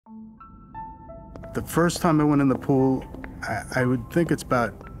The first time I went in the pool, I would think it's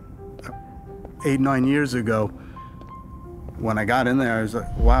about 8, 9 years ago. When I got in there, I was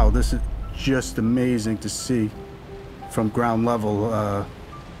like, wow, this is just amazing to see from ground level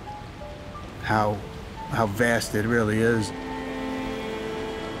how vast it really is.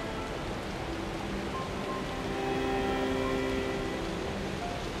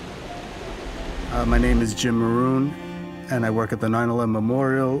 My name is Jim Maroon, and I work at the 9/11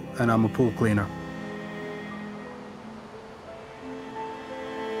 Memorial, and I'm a pool cleaner.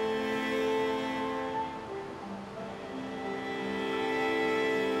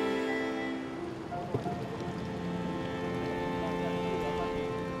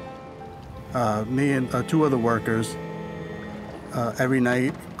 Me and 2 other workers every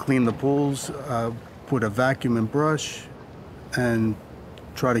night clean the pools, put a vacuum and brush, and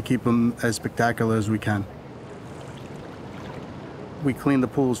try to keep them as spectacular as we can. We clean the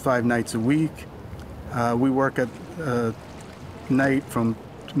pools 5 nights a week. We work at night from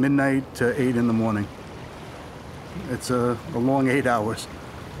midnight to 8 in the morning. It's a long 8 hours,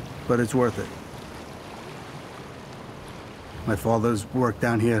 but it's worth it. My father's worked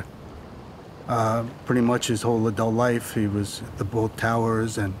down here pretty much his whole adult life. He was at the boat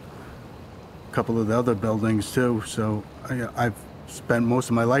towers and a couple of the other buildings too, so I've spent most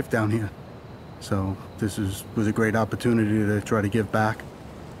of my life down here. So this was a great opportunity to try to give back.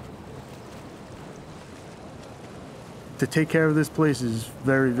 To take care of this place is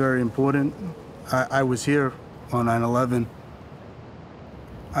very, very important. I was here on 9/11.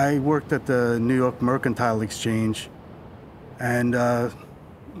 I worked at the New York Mercantile Exchange, and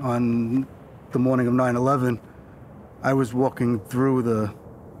on the morning of 9/11, I was walking through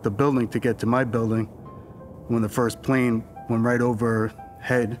the building to get to my building when the first plane went right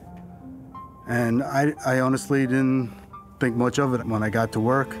overhead. And I honestly didn't think much of it. When I got to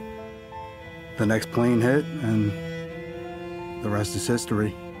work, the next plane hit, and the rest is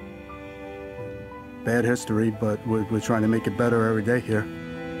history. Bad history, but we're trying to make it better every day here.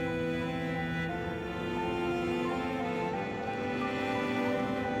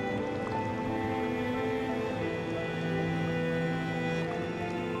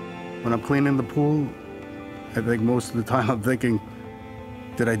 When I'm cleaning the pool, I think most of the time I'm thinking,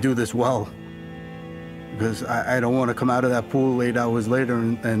 did I do this well? Because I don't want to come out of that pool 8 hours later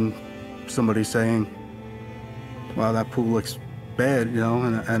and somebody saying, wow, that pool looks bad, you know,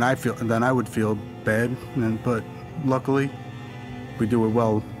 and then I would feel bad. But luckily, we do it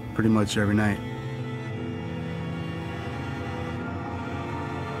well pretty much every night.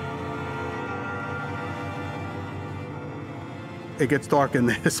 It gets dark in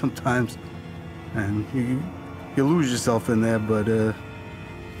there sometimes, and you lose yourself in there, but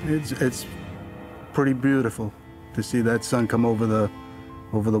it's pretty beautiful to see that sun come over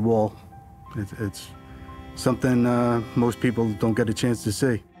the wall. It's something most people don't get a chance to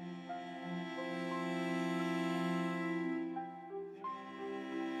see.